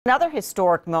Another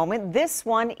historic moment, this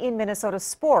one in Minnesota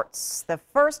sports. The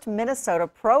first Minnesota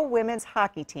pro women's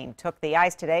hockey team took the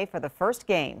ice today for the first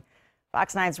game.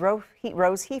 Fox 9's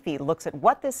Rose Heafy looks at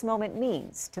what this moment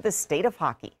means to the state of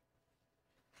hockey.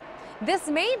 This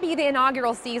may be the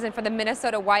inaugural season for the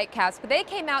Minnesota Whitecaps, but they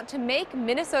came out to make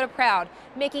Minnesota proud,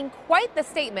 making quite the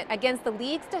statement against the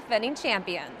league's defending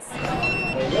champions.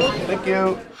 Thank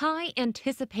you. High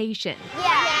anticipation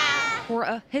for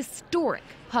a historic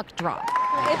puck drop.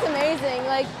 It's amazing,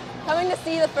 coming to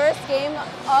see the first game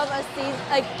of a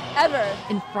season, ever.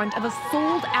 In front of a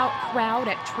sold-out crowd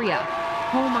at Tria,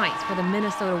 home ice for the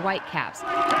Minnesota Whitecaps.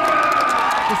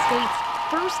 The state's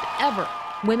first ever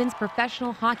women's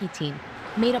professional hockey team,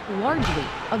 made up largely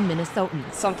of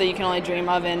Minnesotans. Something you can only dream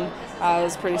of, and it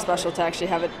was pretty special to actually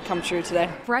have it come true today.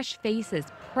 Fresh faces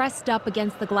pressed up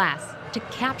against the glass to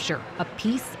capture a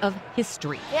piece of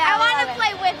history. Yeah, I want to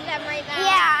play with them right now.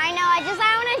 Yeah, I know.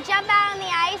 I want to jump out on the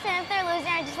ice, and if they're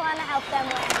losing, I just want to help them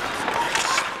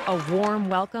win. A warm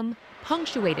welcome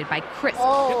punctuated by crisp,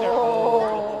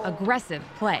 aggressive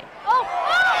play.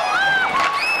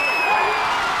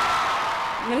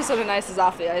 Minnesota nice is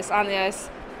off the ice, on the ice.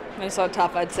 Minnesota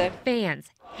tough, I'd say. Fans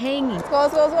hanging Let's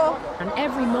go. on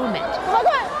every moment,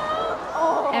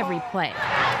 every play,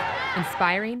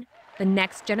 inspiring the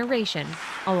next generation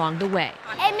along the way.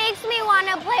 It makes me want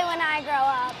to play when I grow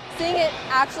up. Seeing it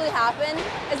actually happen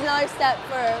is another step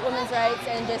for women's rights,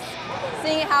 and just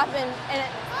seeing it happen and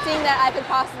seeing that I could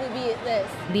possibly be this.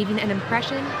 Leaving an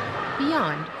impression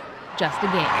beyond just a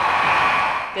game.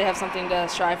 They have something to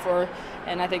strive for,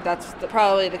 and I think that's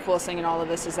probably the coolest thing in all of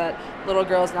this is that little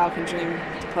girls now can dream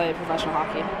to play professional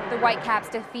hockey. The Whitecaps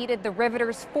defeated the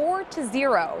Riveters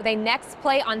 4-0. They next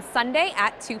play on Sunday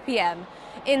at 2 p.m.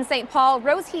 In St. Paul,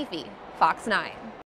 Rose Heafy, Fox 9.